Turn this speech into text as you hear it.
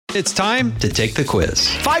It's time to take the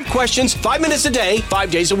quiz. 5 questions, 5 minutes a day,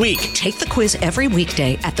 5 days a week. Take the quiz every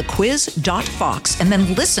weekday at thequiz.fox and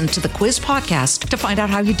then listen to the quiz podcast to find out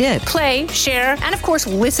how you did. Play, share, and of course,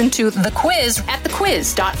 listen to the quiz at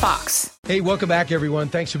thequiz.fox. Hey, welcome back, everyone.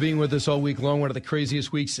 Thanks for being with us all week long. One of the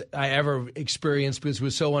craziest weeks I ever experienced because it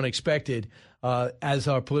was so unexpected as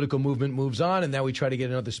our political movement moves on. And now we try to get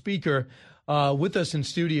another speaker. With us in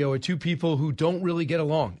studio are two people who don't really get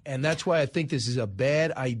along. And that's why I think this is a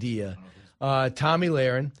bad idea. Tomi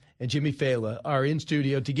Lahren and Jimmy Failla are in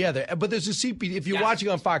studio together. But there's a seat, if you're watching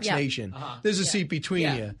on Fox Nation, there's a seat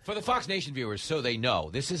between you. For the Fox Nation viewers, so they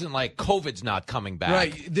know, this isn't like COVID's not coming back.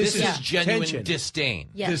 Right. This is genuine tension. disdain.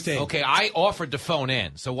 Yes. Disdain. Okay, I offered to phone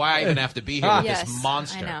in, so why I even have to be here with this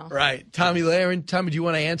monster? I know. Right. Tomi Lahren. Tomi, do you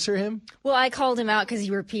want to answer him? Well, I called him out because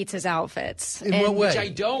he repeats his outfits. In what way? Which I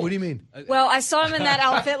don't. What do you mean? Well, I saw him in that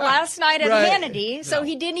outfit last night at Right. Hannity, so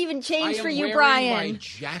he didn't even change for you, I am Brian. wearing my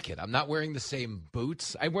jacket. I'm not wearing the same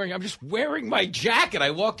boots. I'm just wearing my jacket.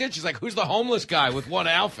 I walked in. She's like, "Who's the homeless guy with one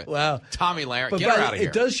outfit?" Wow. Tomi Lahren. But Get her out of here.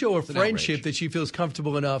 it does show a It's an friendship outrage. that she feels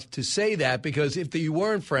comfortable enough to say that, because if you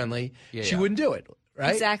weren't friendly, she wouldn't do it,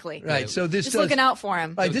 right? Exactly. Right. So this Just looking out for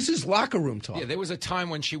him. Right, this is locker room talk. Yeah, there was a time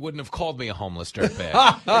when she wouldn't have called me a homeless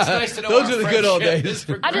dirtbag. It's nice to know Those our are the good old friendship days. has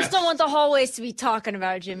progressed. I just don't want the hallways to be talking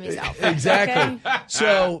about Jimmy's outfit. Exactly.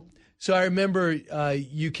 Okay? So I remember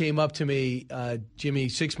you came up to me, Jimmy,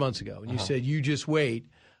 6 months ago, and you said, "You just wait.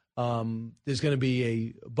 There's going to be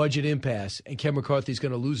a budget impasse, and Ken McCarthy's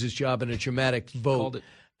going to lose his job in a dramatic vote." Called it.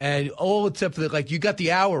 And all except for you got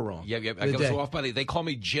the hour wrong. Yeah, I The go day. so off by they call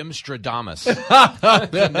me Jim Stradamus.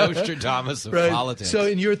 The Nostradamus of Right. politics. So,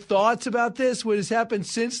 in your thoughts about this, what has happened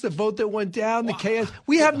since the vote that went down, the chaos?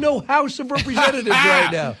 We have no House of Representatives right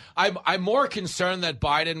now. I'm more concerned that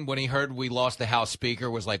Biden, when he heard we lost the House Speaker,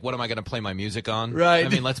 was like, "What am I going to play my music on?" Right. I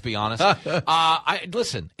mean, let's be honest.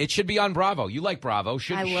 Listen, it should be on Bravo. You like Bravo? I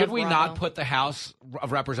Should love we Bravo. not put the House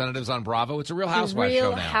of Representatives on Bravo? It's a Real Housewives show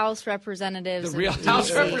Real now. House representatives. The Real of House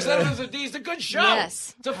DC. Representatives of D. It's a good show.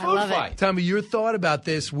 Yes, It's a I food love it. fight. Tommy, your thought about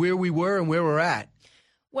this, where we were and where we're at.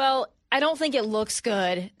 Well, I don't think it looks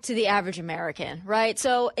good to the average American, right?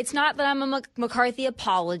 So it's not that I'm a McCarthy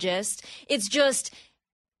apologist. It's just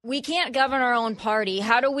we can't govern our own party.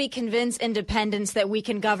 How do we convince independents that we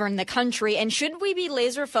can govern the country? And should we be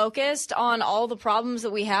laser focused on all the problems that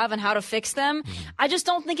we have and how to fix them? I just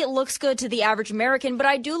don't think it looks good to the average American. But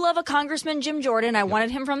I do love a Congressman, Jim Jordan. I wanted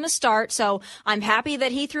him from the start. So I'm happy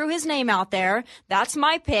that he threw his name out there. That's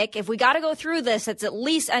my pick. If we got to go through this, let's at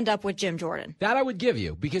least end up with Jim Jordan. That I would give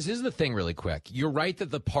you, because here's the thing really quick. You're right that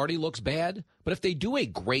the party looks bad, but if they do a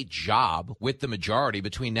great job with the majority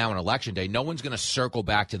between now and Election Day, no one's going to circle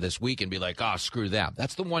back to this week and be like, "Oh, screw them."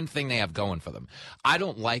 That's the one thing they have going for them. I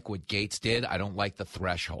don't like what Gates did. I don't like the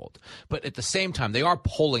threshold. But at the same time, they are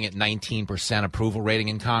polling at 19% approval rating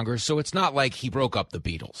in Congress, so it's not like he broke up the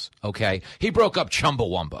Beatles, okay? He broke up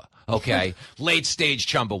Chumbawamba. Okay, late stage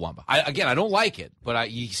Chumbawamba. I don't like it,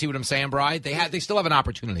 but you see what I'm saying, Brian? They still have an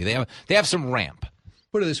opportunity. They have some ramp.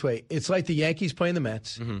 Put it this way. It's like the Yankees playing the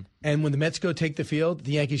Mets, and when the Mets go take the field,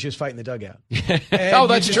 the Yankees just fight in the dugout. Oh,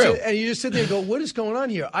 that's true. And you just sit there and go, "What is going on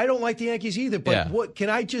here? I don't like the Yankees either, but Yeah. what? Can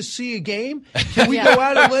I just see a game? Can we go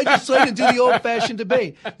out and legislate and do the old-fashioned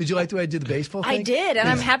debate?" Did you like the way I did the baseball thing? I did, and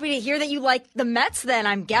I'm happy to hear that you like the Mets then,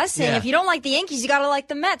 I'm guessing. Yeah. If you don't like the Yankees, you got to like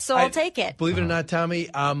the Mets, so I'll take it. Believe it or not, Tommy,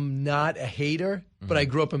 I'm not a hater, but I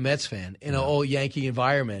grew up a Mets fan in an all Yankee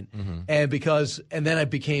environment. And then I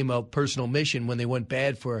became a personal mission when they went bad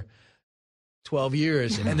for 12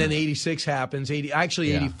 years. And then 86 happens.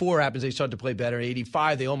 84 happens. They start to play better.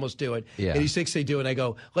 85, they almost do it. Yeah. 86, they do it. And I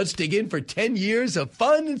go, let's dig in for 10 years of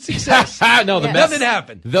fun and success. No, the Mets. Nothing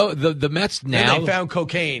happened. The Mets now. And they found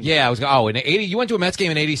cocaine. Yeah, I was. Oh, in 80, you went to a Mets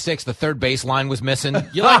game in '86. The third base line was missing.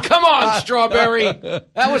 You're like, come on, Strawberry.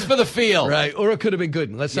 That was for the field, Right, or it could have been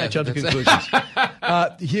good. Let's not jump to conclusions.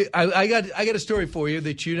 I got a story for you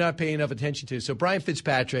that you're not paying enough attention to. So Brian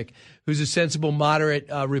Fitzpatrick, who's a sensible, moderate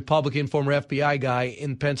Republican, former FBI guy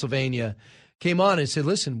in Pennsylvania, came on and said,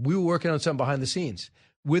 "Listen, we were working on something behind the scenes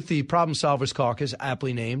with the Problem Solvers Caucus,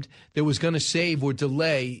 aptly named, that was going to save or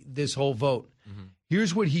delay this whole vote."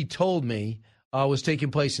 Here's what he told me was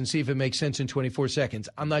taking place, and see if it makes sense in 24 seconds.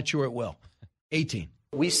 I'm not sure it will. 18.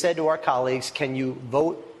 We said to our colleagues, can you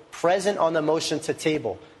vote present on the motion to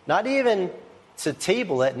table? Not even to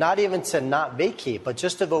table it, not even to not vacate, but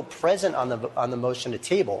just to vote present on the motion to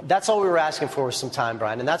table. That's all we were asking for was some time,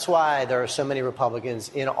 Brian. And that's why there are so many Republicans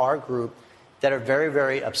in our group that are very,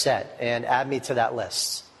 very upset, and add me to that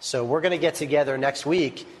list. So we're going to get together next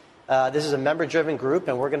week. This is a member-driven group,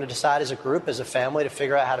 and we're going to decide as a group, as a family, to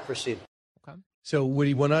figure out how to proceed. So what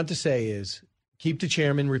he went on to say is, keep the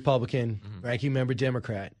chairman Republican, ranking member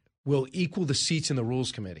Democrat, will equal the seats in the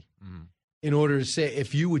Rules Committee in order to say,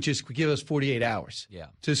 if you would just give us 48 hours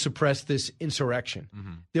to suppress this insurrection.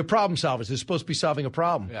 They're problem solvers. They're supposed to be solving a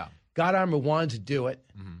problem. Yeah. Gottheimer wanted to do it,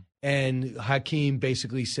 and Hakeem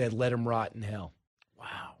basically said, let him rot in hell. Wow.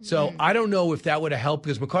 So I don't know if that would have helped,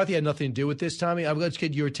 because McCarthy had nothing to do with this, Tommy. Let's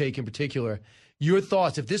get your take in particular. Your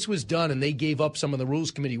thoughts, if this was done and they gave up some of the Rules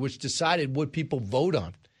Committee, which decided what people vote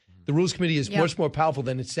on. The Rules Committee is much more powerful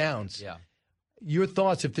than it sounds. Yeah. Your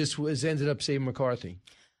thoughts if this was ended up saving McCarthy?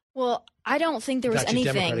 Well, I don't think there was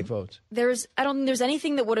anything. Democratic votes. I don't think there's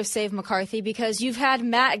anything that would have saved McCarthy, because you've had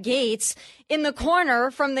Matt Gaetz in the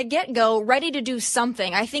corner from the get-go, ready to do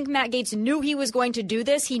something. I think Matt Gaetz knew he was going to do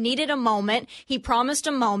this. He needed a moment. He promised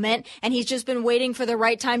a moment, and he's just been waiting for the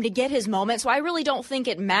right time to get his moment. So I really don't think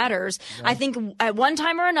it matters. Yeah. I think at one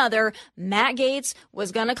time or another, Matt Gaetz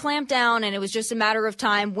was going to clamp down, and it was just a matter of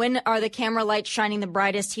time. When are the camera lights shining the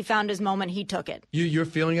brightest? He found his moment. He took it. Your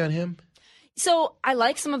feeling on him? So I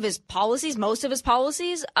like some of his policies, most of his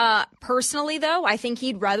policies. Personally, though, I think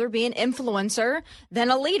he'd rather be an influencer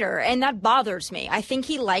than a leader, and that bothers me. I think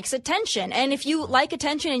he likes attention, and if you like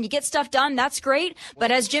attention and you get stuff done, that's great.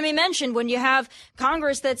 But as Jimmy mentioned, when you have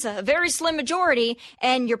Congress that's a very slim majority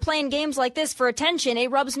and you're playing games like this for attention,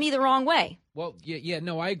 it rubs me the wrong way. Well,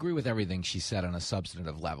 no, I agree with everything she said on a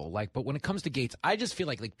substantive level. But when it comes to Gaetz, I just feel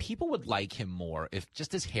like people would like him more if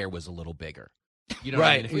just his hair was a little bigger. You know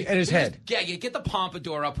right, what I mean? and his head. Get the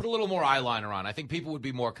pompadour up, put a little more eyeliner on. I think people would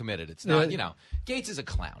be more committed. It's not, Gaetz is a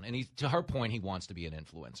clown, and to her point, he wants to be an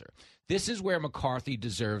influencer. This is where McCarthy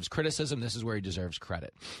deserves criticism. This is where he deserves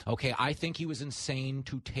credit. Okay, I think he was insane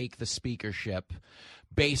to take the speakership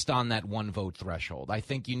based on that one vote threshold. I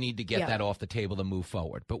think you need to get that off the table to move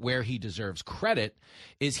forward. But where he deserves credit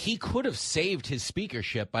is he could have saved his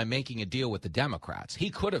speakership by making a deal with the Democrats. He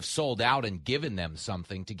could have sold out and given them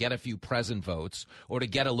something to get a few present votes or to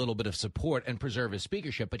get a little bit of support and preserve his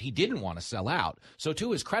speakership, but he didn't want to sell out. So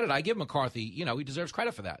to his credit, I give McCarthy, he deserves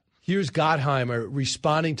credit for that. Here's Gottheimer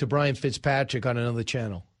responding to Brian Fitzpatrick on another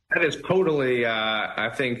channel. That is totally,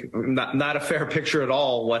 I think, not a fair picture at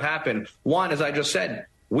all what happened. One, as I just said,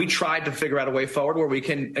 we tried to figure out a way forward where we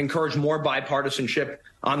can encourage more bipartisanship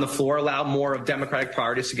on the floor, allow more of Democratic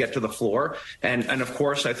priorities to get to the floor. And of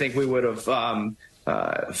course, I think we would have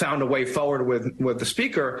found a way forward with the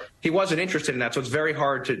speaker. He wasn't interested in that, so it's very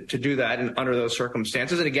hard to do that under those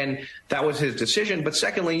circumstances. And again, that was his decision. But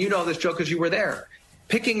secondly, you know this, Joe, because you were there.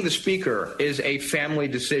 Picking the speaker is a family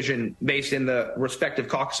decision based in the respective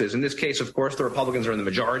caucuses. In this case, of course, the Republicans are in the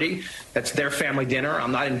majority. That's their family dinner.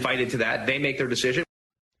 I'm not invited to that. They make their decision.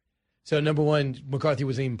 So, number one, McCarthy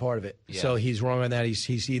wasn't even part of it. Yeah. So he's wrong on that.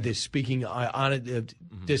 He's either speaking on it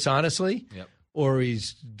dishonestly or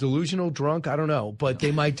he's delusional, drunk. I don't know. But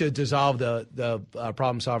they might dissolve the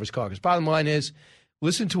Problem Solvers Caucus. Bottom line is,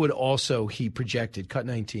 listen to what also he projected. Cut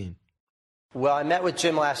 19. Well, I met with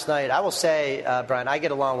Jim last night. I will say, Brian, I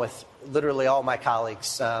get along with literally all my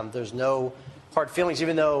colleagues. There's no hard feelings,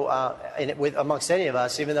 even though amongst any of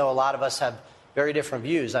us, even though a lot of us have very different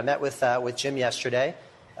views. I met with Jim yesterday.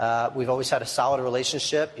 We've always had a solid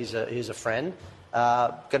relationship. He's a friend.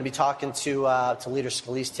 Going to be talking to Leader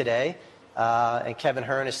Scalise today, and Kevin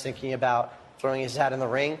Hearn is thinking about throwing his hat in the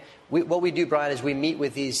ring. What we do, Brian, is we meet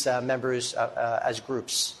with these members as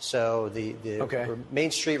groups. So the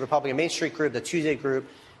Main Street Republican Main Street group, the Tuesday group,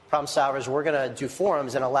 Problem Solvers, we're going to do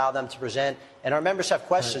forums and allow them to present. And our members have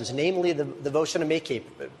questions, namely the motion to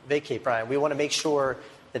vacate, Brian. We want to make sure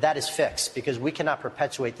that is fixed, because we cannot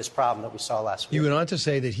perpetuate this problem that we saw last week. He went on to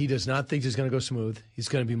say that he does not think this is going to go smooth. He's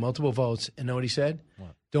going to be multiple votes. And know what he said?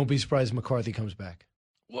 What? Don't be surprised if McCarthy comes back.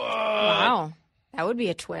 Whoa. Wow. That would be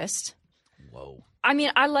a twist. Whoa. I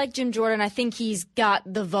mean, I like Jim Jordan. I think he's got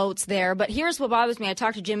the votes there. But here's what bothers me. I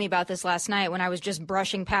talked to Jimmy about this last night when I was just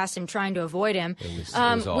brushing past him, trying to avoid him. It was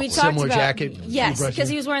awful. We talked Similar about, jacket? Yes, because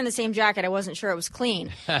he was wearing the same jacket. I wasn't sure it was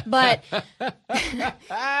clean. But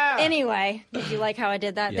anyway, did you like how I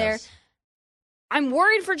did that there? I'm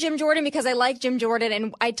worried for Jim Jordan because I like Jim Jordan,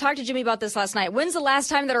 and I talked to Jimmy about this last night. When's the last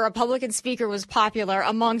time that a Republican speaker was popular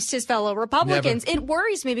amongst his fellow Republicans? Never. It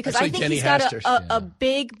worries me because I think he's got a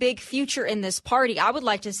big, big future in this party. I would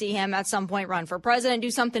like to see him at some point run for president,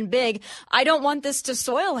 do something big. I don't want this to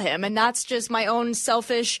soil him, and that's just my own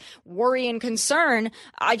selfish worry and concern.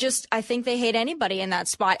 I think they hate anybody in that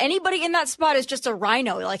spot. Anybody in that spot is just a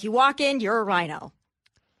rhino. Like, you walk in, you're a rhino.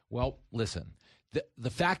 Well, listen. The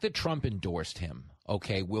fact that Trump endorsed him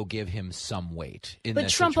okay, will give him some weight. But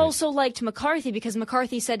Trump also liked McCarthy because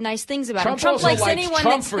McCarthy said nice things about him. Trump also likes liked anyone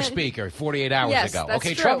Trump that's for speaker 48 hours ago. That's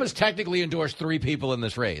okay, true. Trump has technically endorsed 3 people in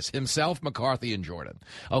this race, himself, McCarthy, and Jordan.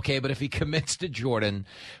 Okay, but if he commits to Jordan,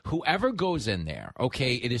 whoever goes in there,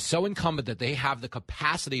 okay, it is so incumbent that they have the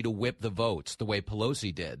capacity to whip the votes the way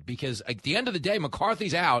Pelosi did. Because at the end of the day,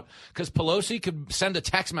 McCarthy's out because Pelosi could send a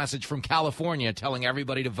text message from California telling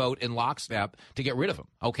everybody to vote in lockstep to get rid of him.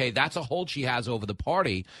 Okay, that's a hold she has over the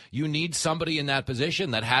party. You need somebody in that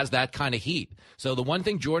position that has that kind of heat. So the one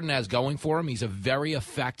thing Jordan has going for him, he's a very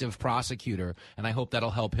effective prosecutor, and I hope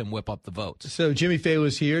that'll help him whip up the votes. So Jimmy Failla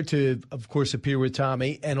is here to, of course, appear with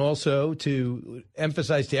Tommy and also to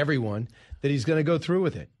emphasize to everyone that he's going to go through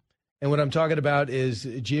with it. And what I'm talking about is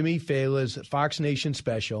Jimmy Failla's Fox Nation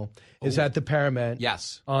special is at the Paramount.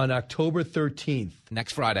 Yes. On October 13th.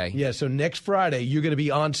 Next Friday. Yeah, so next Friday, you're going to be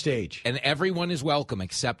on stage. And everyone is welcome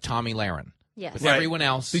except Tomi Lahren. Yes. With everyone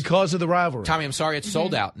else. Because of the rivalry. Tommy, I'm sorry, it's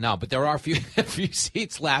sold out. No, but there are a few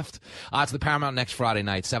seats left. It's the Paramount next Friday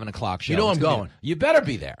night, 7 o'clock show. You know I'm going. You better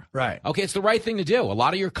be there. Right. Okay, it's the right thing to do. A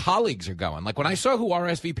lot of your colleagues are going. Like when I saw who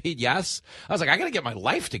RSVP'd yes, I was like, I got to get my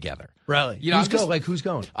life together. Really? You know, who's going? Who's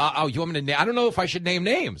going? You want me to I don't know if I should name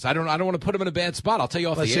names. I don't want to put them in a bad spot. I'll tell you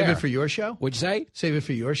off the Save air. it for your show? What'd you say? Save it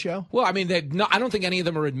for your show? Well, I mean, I don't think any of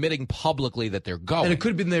them are admitting publicly that they're going. And it could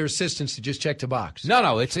have been their assistants to just check the box.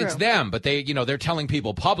 No, it's them, but they're telling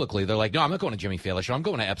people publicly. They're like, no, I'm not going to Jimmy Failla show. I'm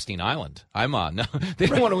going to Epstein Island. No, they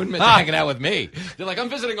don't want to admit to hanging out with me. They're like, I'm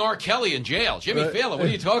visiting R. Kelly in jail. Jimmy Failla, what are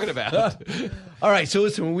you talking about? All right, so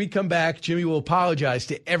listen, when we come back, Jimmy will apologize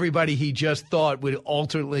to everybody he just thought would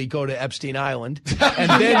ultimately go to Epstein Island. And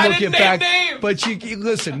then we'll get back. Names. But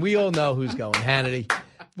listen, we all know who's going. Hannity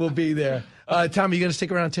will be there. Tom, are you going to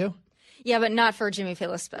stick around too? Yeah, but not for Jimmy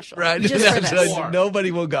Failla's special. Right. Just for this.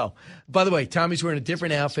 Nobody will go. By the way, Tommy's wearing a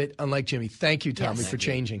different outfit, unlike Jimmy. Thank you, Tommy, for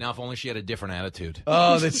changing. Now, if only she had a different attitude.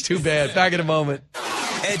 Oh, that's too bad. Back in a moment.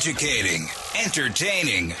 Educating,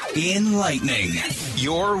 entertaining, enlightening.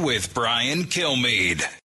 You're with Brian Kilmeade.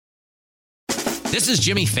 This is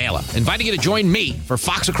Jimmy Failla, inviting you to join me for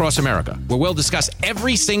Fox Across America, where we'll discuss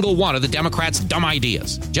every single one of the Democrats' dumb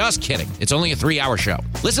ideas. Just kidding. It's only a 3-hour show.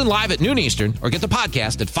 Listen live at noon Eastern or get the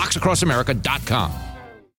podcast at foxacrossamerica.com.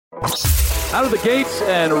 Out of the gates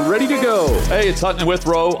and ready to go. Hey, it's Hutton and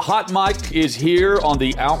Withrow. Hot Mike is here on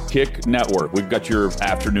the Outkick Network. We've got your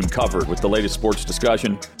afternoon covered with the latest sports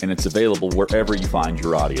discussion, and it's available wherever you find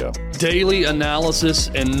your audio. Daily analysis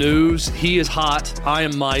and news. He is hot. I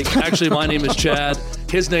am Mike. Actually, my name is Chad.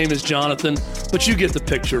 His name is Jonathan, but you get the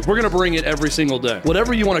picture. We're going to bring it every single day.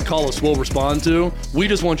 Whatever you want to call us, we'll respond to. We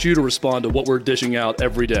just want you to respond to what we're dishing out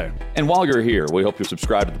every day. And while you're here, we hope you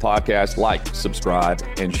subscribe to the podcast, like, subscribe,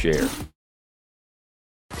 and share.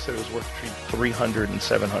 Said it was worth between $300 and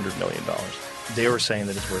 $700 million. They were saying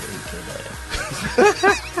that it's worth $18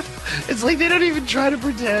 million. It's like they don't even try to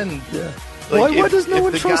pretend. Yeah. Like why does no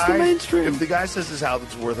one trust the mainstream? If the guy says his house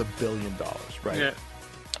is worth $1 billion, right? Yeah.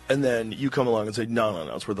 And then you come along and say, no,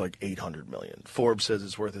 it's worth like $800 million. Forbes says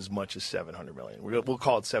it's worth as much as $700 million. We'll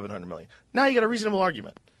call it $700 million. Now you got a reasonable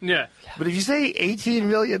argument. Yeah. But if you say $18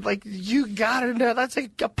 million, like you got to know that's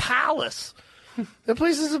like a palace. The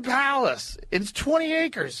place is a palace. It's 20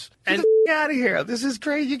 acres. Get the out of here. This is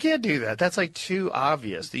crazy. You can't do that. That's like too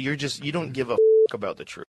obvious that you don't give a about the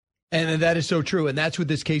truth. And that is so true, and that's what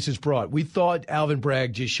this case has brought. We thought Alvin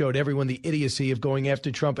Bragg just showed everyone the idiocy of going after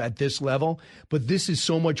Trump at this level, but this is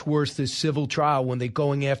so much worse, this civil trial, when they're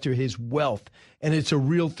going after his wealth. And it's a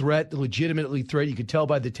real threat, legitimately threat. You can tell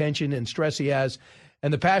by the tension and stress he has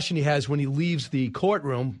and the passion he has when he leaves the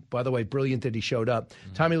courtroom. By the way, brilliant that he showed up.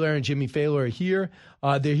 Mm-hmm. Tomi Lahren and Jimmy Failla are here.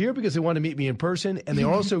 They're here because they want to meet me in person, and they're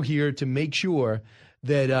also here to make sure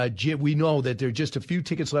that we know that there are just a few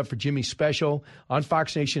tickets left for Jimmy's special on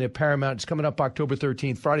Fox Nation at Paramount. It's coming up October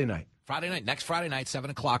 13th, Friday night. Next Friday night, 7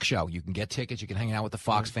 o'clock show. You can get tickets. You can hang out with the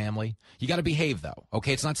Fox family. You got to behave, though.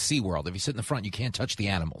 Okay, it's not SeaWorld. If you sit in the front, you can't touch the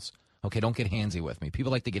animals. Okay, don't get handsy with me.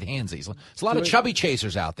 People like to get handsy. There's a lot of chubby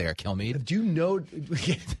chasers out there, Kilmeade. Do you know?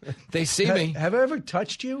 They see me. Have I ever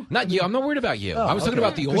touched you? Not you. I'm not worried about you. I was talking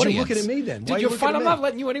about the audience. You're looking at me then. Dude, you're fine. I'm not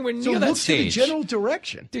letting you anywhere near that stage. So look to the general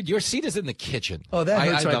direction. Dude, your seat is in the kitchen. Oh, that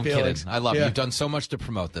hurts my feelings. I'm kidding. I love you. You've done so much to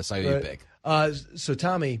promote this. I owe you big. So,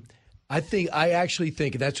 Tommy, I actually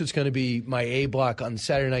think that's what's going to be my A block on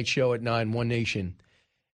Saturday night show at 9, One Nation,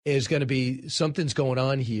 is going to be something's going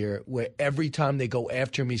on here where every time they go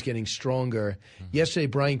after him, he's getting stronger. Mm-hmm. Yesterday,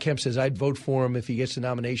 Brian Kemp says, I'd vote for him if he gets the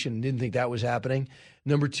nomination, and didn't think that was happening.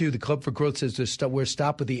 Number two, the Club for Growth says we're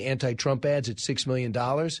stopped with the anti-Trump ads at $6 million.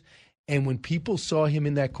 And when people saw him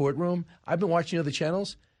in that courtroom, I've been watching other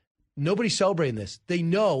channels, nobody's celebrating this. They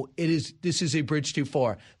know this is a bridge too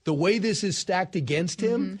far. The way this is stacked against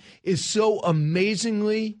him is so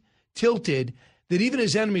amazingly tilted that even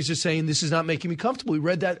his enemies are saying this is not making me comfortable. We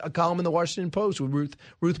read a column in the Washington Post with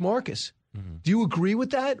Ruth Marcus. Do you agree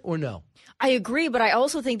with that or no? I agree, but I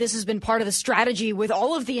also think this has been part of the strategy with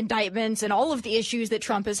all of the indictments and all of the issues that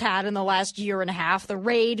Trump has had in the last year and a half. The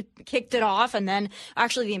raid kicked it off, and then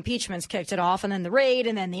actually the impeachments kicked it off, and then the raid,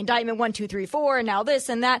 and then the indictment 1, 2, 3, 4, and now this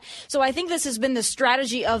and that. So I think this has been the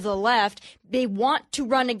strategy of the left. They want to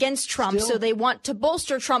run against Trump, so they want to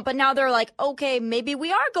bolster Trump, but now they're like, okay, maybe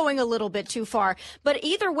we are going a little bit too far. But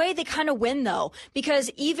either way, they kind of win, though, because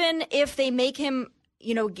even if they make him,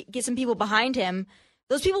 get some people behind him,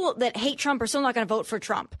 those people that hate Trump are still not going to vote for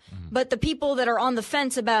Trump. But the people that are on the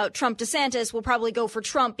fence about Trump DeSantis will probably go for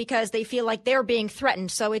Trump because they feel like they're being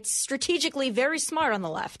threatened. So it's strategically very smart on the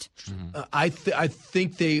left. I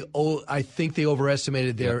think they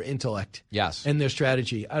overestimated their intellect. Yes. And their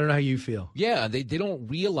strategy. I don't know how you feel. Yeah, they don't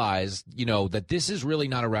realize, that this is really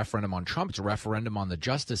not a referendum on Trump. It's a referendum on the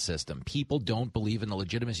justice system. People don't believe in the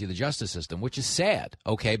legitimacy of the justice system, which is sad,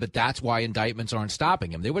 okay? But that's why indictments aren't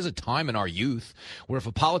stopping him. There was a time in our youth where if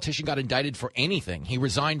a politician got indicted for anything, he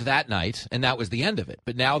resigned that night, and that was the end of it.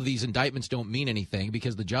 But now these indictments don't mean anything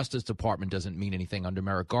because the Justice Department doesn't mean anything under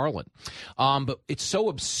Merrick Garland. But it's so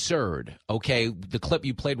absurd, okay? The clip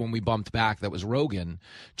you played when we bumped back, that was Rogan,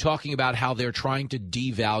 talking about how they're trying to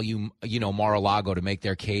devalue, Mar-a-Lago to make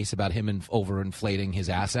their case about him overinflating his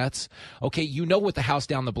assets. Okay, what the house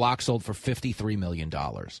down the block sold for $53 million.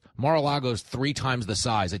 Mar-a-Lago's 3 times the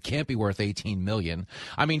size. It can't be worth $18 million.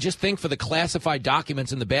 I mean, just think for the classified documents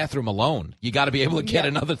in the bathroom alone, you got to be able to get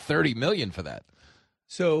another $30 million for that.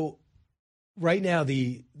 So right now,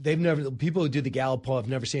 people who do the Gallup poll have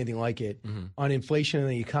never seen anything like it. On inflation and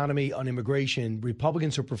the economy, on immigration,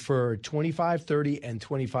 Republicans are preferred 25, 30, and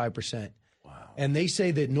 25%. Wow. And they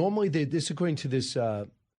say that normally, this according to this, I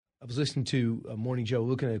was listening to Morning Joe,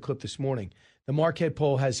 looking at a clip this morning, the Marquette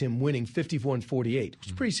poll has him winning 54-48, which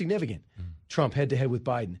is pretty significant. Trump head-to-head with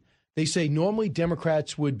Biden. They say normally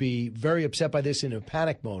Democrats would be very upset by this in a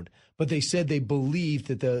panic mode, but they said they believe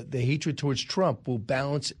that the hatred towards Trump will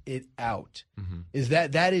balance it out. Is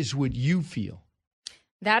that is what you feel?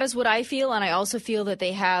 That is what I feel, and I also feel that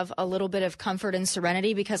they have a little bit of comfort and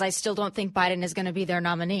serenity because I still don't think Biden is going to be their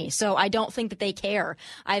nominee. So I don't think that they care.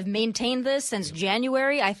 I've maintained this since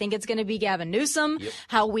January. I think it's going to be Gavin Newsom.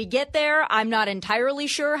 How we get there, I'm not entirely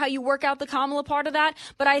sure how you work out the Kamala part of that,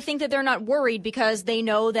 but I think that they're not worried because they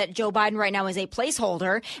know that Joe Biden right now is a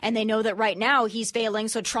placeholder, and they know that right now he's failing,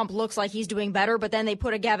 so Trump looks like he's doing better, but then they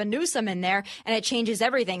put a Gavin Newsom in there, and it changes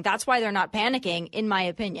everything. That's why they're not panicking, in my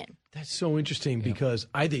opinion. That's so interesting because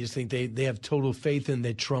I just think they have total faith in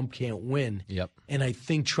that Trump can't win. And I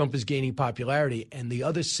think Trump is gaining popularity. And the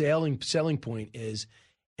other selling point is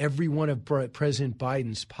every one of President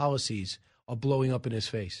Biden's policies are blowing up in his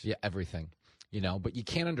face. Yeah, everything. But you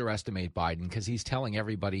can't underestimate Biden because he's telling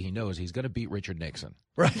everybody he knows he's going to beat Richard Nixon.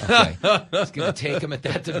 Right. Okay. He's going to take him at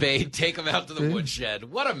that debate, take him out to the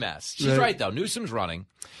woodshed. What a mess. She's right, though. Newsom's running,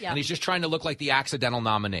 and he's just trying to look like the accidental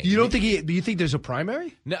nominee. You don't think do you think there's a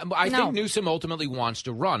primary? No, I think Newsom ultimately wants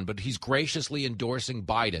to run, but he's graciously endorsing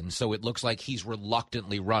Biden, so it looks like he's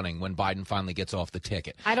reluctantly running when Biden finally gets off the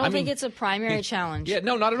ticket. I don't think it's a primary challenge. Yeah,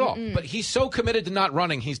 no, not at all. But he's so committed to not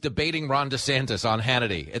running, he's debating Ron DeSantis on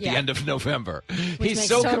Hannity at the end of November. Which makes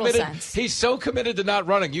total sense. He's so committed to not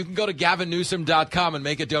running. You can go to GavinNewsom.com and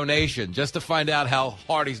make a donation just to find out how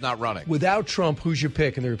hard he's not running. Without Trump, who's your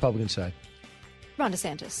pick on the Republican side? Ron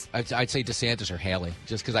DeSantis. I'd say DeSantis or Haley,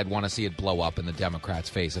 just because I'd want to see it blow up in the Democrats'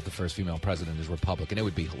 face if the first female president is Republican. It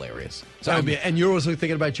would be hilarious. So, and you're also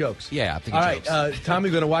thinking about jokes. Yeah, I'm thinking jokes. All right, Tommy,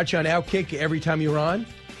 we're going to watch you on Outkick every time you're on.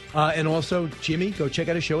 And also, Jimmy, go check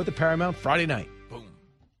out a show at the Paramount Friday night.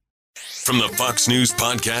 From the Fox News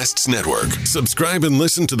Podcasts Network, subscribe and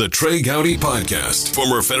listen to the Trey Gowdy Podcast.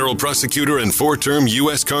 Former federal prosecutor and 4-term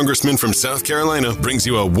U.S. Congressman from South Carolina brings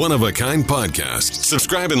you a one-of-a-kind podcast.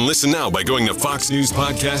 Subscribe and listen now by going to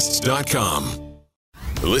foxnewspodcasts.com.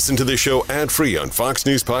 Listen to the show ad-free on Fox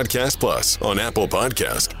News Podcast Plus, on Apple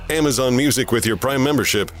Podcast, Amazon Music with your Prime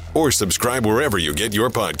membership, or subscribe wherever you get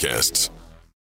your podcasts.